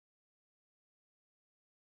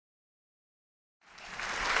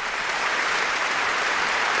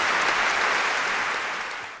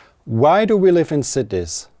Why do we live in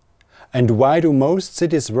cities? And why do most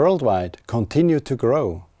cities worldwide continue to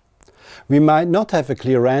grow? We might not have a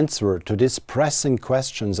clear answer to these pressing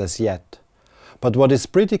questions as yet. But what is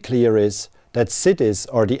pretty clear is that cities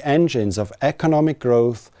are the engines of economic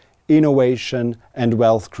growth, innovation and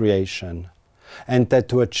wealth creation. And that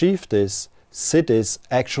to achieve this, cities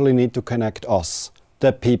actually need to connect us,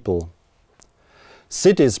 the people.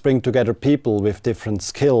 Cities bring together people with different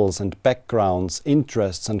skills and backgrounds,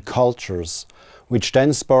 interests and cultures, which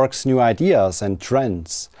then sparks new ideas and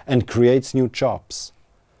trends and creates new jobs.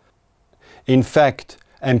 In fact,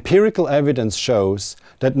 empirical evidence shows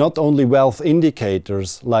that not only wealth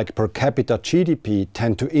indicators like per capita GDP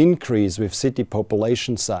tend to increase with city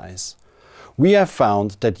population size. We have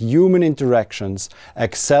found that human interactions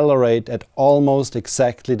accelerate at almost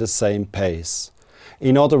exactly the same pace.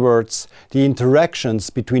 In other words, the interactions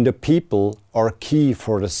between the people are key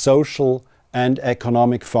for the social and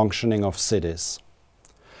economic functioning of cities.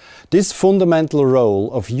 This fundamental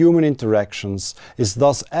role of human interactions is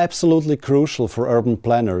thus absolutely crucial for urban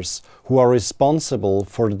planners who are responsible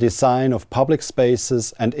for the design of public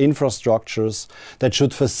spaces and infrastructures that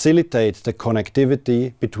should facilitate the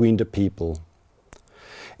connectivity between the people.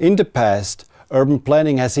 In the past, urban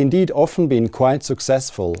planning has indeed often been quite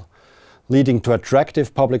successful, leading to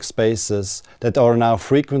attractive public spaces that are now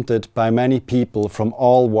frequented by many people from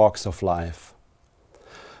all walks of life.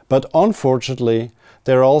 But unfortunately,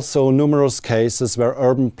 there are also numerous cases where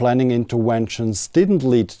urban planning interventions didn't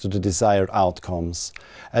lead to the desired outcomes,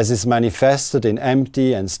 as is manifested in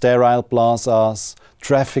empty and sterile plazas,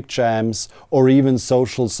 traffic jams, or even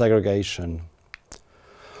social segregation.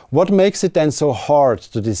 What makes it then so hard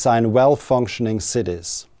to design well-functioning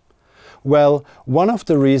cities? Well, one of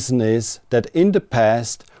the reasons is that in the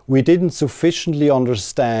past we didn't sufficiently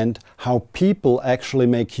understand how people actually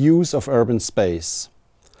make use of urban space.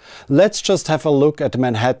 Let's just have a look at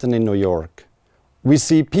Manhattan in New York. We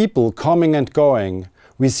see people coming and going.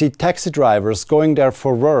 We see taxi drivers going there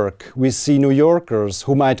for work. We see New Yorkers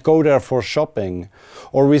who might go there for shopping.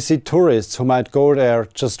 Or we see tourists who might go there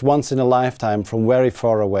just once in a lifetime from very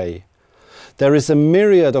far away. There is a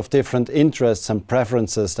myriad of different interests and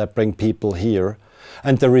preferences that bring people here,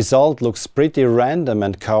 and the result looks pretty random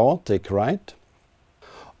and chaotic, right?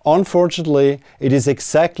 Unfortunately, it is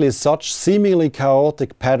exactly such seemingly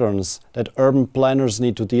chaotic patterns that urban planners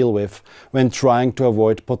need to deal with when trying to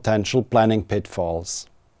avoid potential planning pitfalls.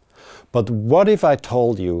 But what if I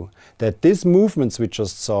told you that these movements we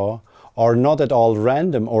just saw are not at all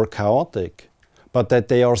random or chaotic, but that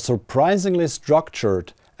they are surprisingly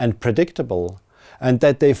structured and predictable, and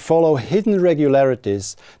that they follow hidden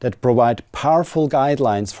regularities that provide powerful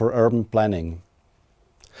guidelines for urban planning.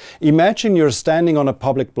 Imagine you're standing on a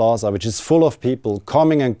public plaza which is full of people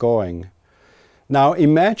coming and going. Now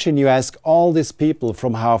imagine you ask all these people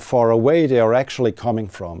from how far away they are actually coming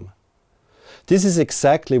from. This is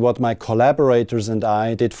exactly what my collaborators and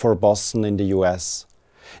I did for Boston in the US.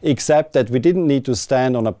 Except that we didn't need to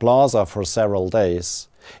stand on a plaza for several days.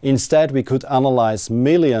 Instead, we could analyze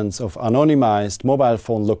millions of anonymized mobile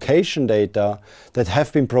phone location data that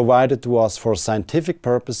have been provided to us for scientific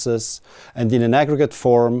purposes and in an aggregate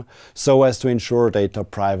form so as to ensure data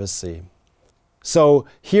privacy. So,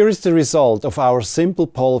 here is the result of our simple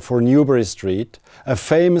poll for Newbury Street, a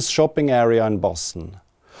famous shopping area in Boston.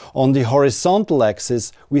 On the horizontal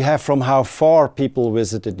axis, we have from how far people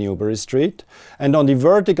visited Newbury Street, and on the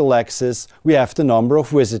vertical axis, we have the number of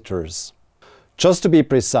visitors. Just to be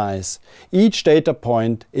precise, each data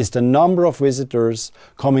point is the number of visitors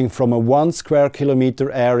coming from a 1 square kilometer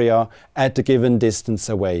area at a given distance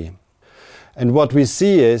away. And what we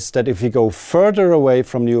see is that if we go further away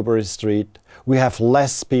from Newbury Street, we have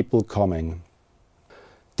less people coming.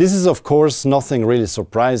 This is of course nothing really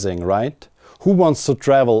surprising, right? Who wants to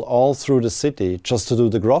travel all through the city just to do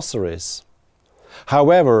the groceries?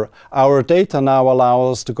 However, our data now allow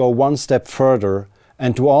us to go one step further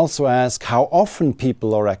and to also ask how often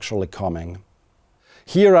people are actually coming.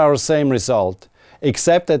 Here our same result,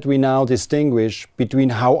 except that we now distinguish between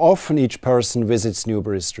how often each person visits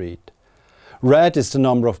Newbury Street. Red is the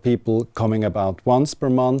number of people coming about once per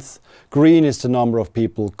month, green is the number of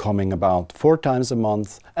people coming about 4 times a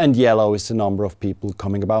month, and yellow is the number of people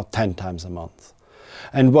coming about 10 times a month.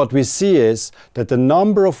 And what we see is that the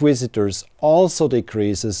number of visitors also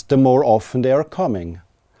decreases the more often they are coming.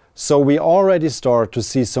 So we already start to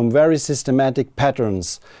see some very systematic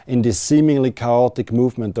patterns in this seemingly chaotic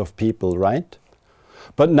movement of people, right?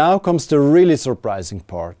 But now comes the really surprising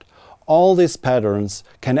part. All these patterns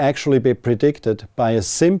can actually be predicted by a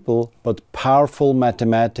simple but powerful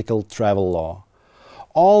mathematical travel law.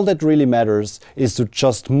 All that really matters is to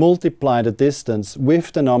just multiply the distance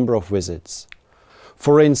with the number of visits.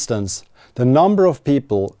 For instance, the number of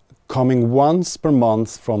people coming once per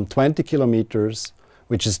month from 20 kilometers,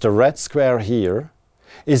 which is the red square here,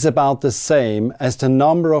 is about the same as the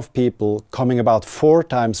number of people coming about 4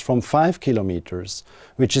 times from 5 kilometers,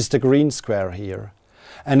 which is the green square here.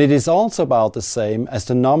 And it is also about the same as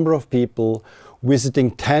the number of people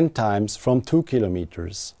visiting 10 times from 2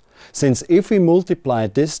 kilometers. Since if we multiply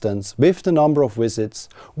distance with the number of visits,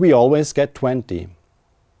 we always get 20.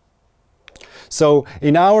 So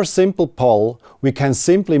in our simple poll, we can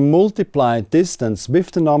simply multiply distance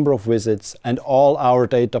with the number of visits and all our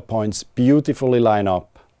data points beautifully line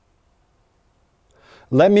up.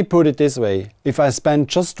 Let me put it this way, if I spend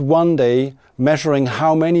just one day measuring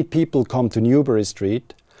how many people come to Newbury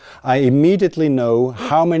Street, I immediately know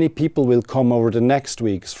how many people will come over the next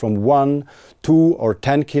weeks from 1, 2 or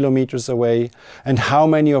 10 kilometers away, and how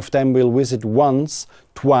many of them will visit once,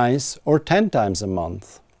 twice or 10 times a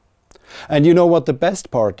month. And you know what the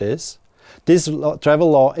best part is? This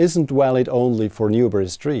travel law isn't valid only for Newbury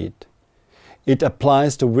Street. It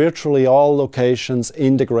applies to virtually all locations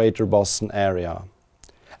in the Greater Boston area.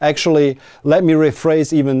 Actually, let me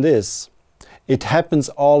rephrase even this. It happens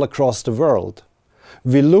all across the world.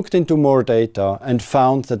 We looked into more data and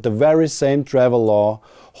found that the very same travel law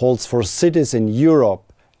holds for cities in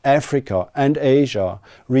Europe, Africa and Asia,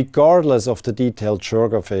 regardless of the detailed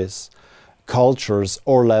geographies, cultures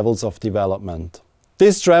or levels of development.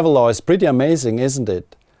 This travel law is pretty amazing, isn't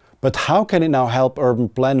it? But how can it now help urban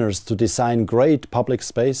planners to design great public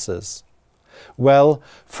spaces? Well,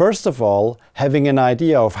 first of all, having an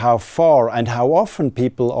idea of how far and how often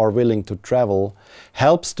people are willing to travel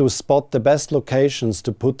helps to spot the best locations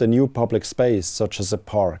to put a new public space, such as a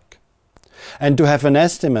park. And to have an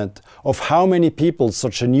estimate of how many people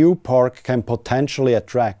such a new park can potentially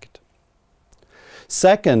attract.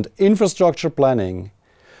 Second, infrastructure planning.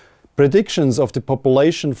 Predictions of the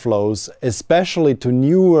population flows, especially to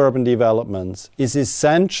new urban developments, is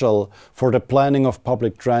essential for the planning of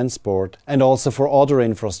public transport and also for other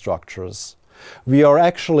infrastructures. We are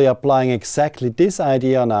actually applying exactly this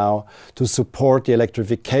idea now to support the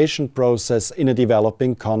electrification process in a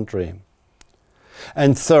developing country.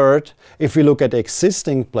 And third, if we look at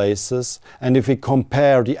existing places and if we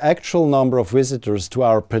compare the actual number of visitors to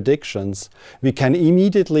our predictions, we can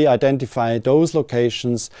immediately identify those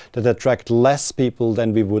locations that attract less people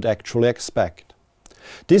than we would actually expect.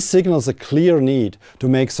 This signals a clear need to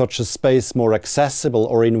make such a space more accessible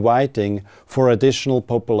or inviting for additional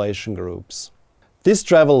population groups. This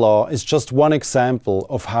travel law is just one example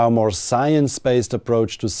of how a more science-based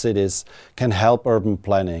approach to cities can help urban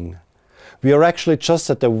planning. We are actually just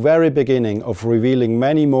at the very beginning of revealing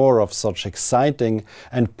many more of such exciting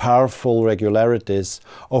and powerful regularities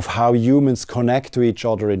of how humans connect to each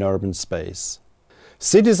other in urban space.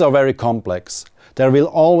 Cities are very complex. There will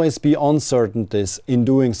always be uncertainties in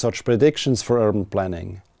doing such predictions for urban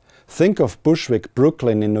planning. Think of Bushwick,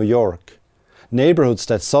 Brooklyn in New York. Neighborhoods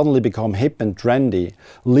that suddenly become hip and trendy,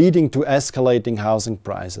 leading to escalating housing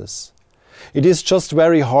prices. It is just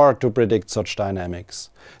very hard to predict such dynamics.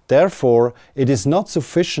 Therefore, it is not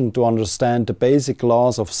sufficient to understand the basic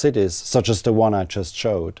laws of cities, such as the one I just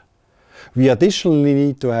showed. We additionally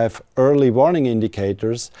need to have early warning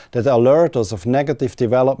indicators that alert us of negative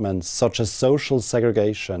developments, such as social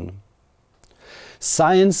segregation.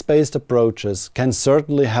 Science-based approaches can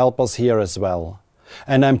certainly help us here as well.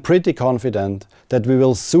 And I'm pretty confident that we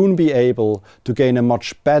will soon be able to gain a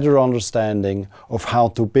much better understanding of how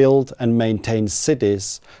to build and maintain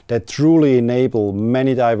cities that truly enable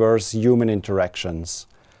many diverse human interactions.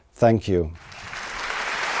 Thank you.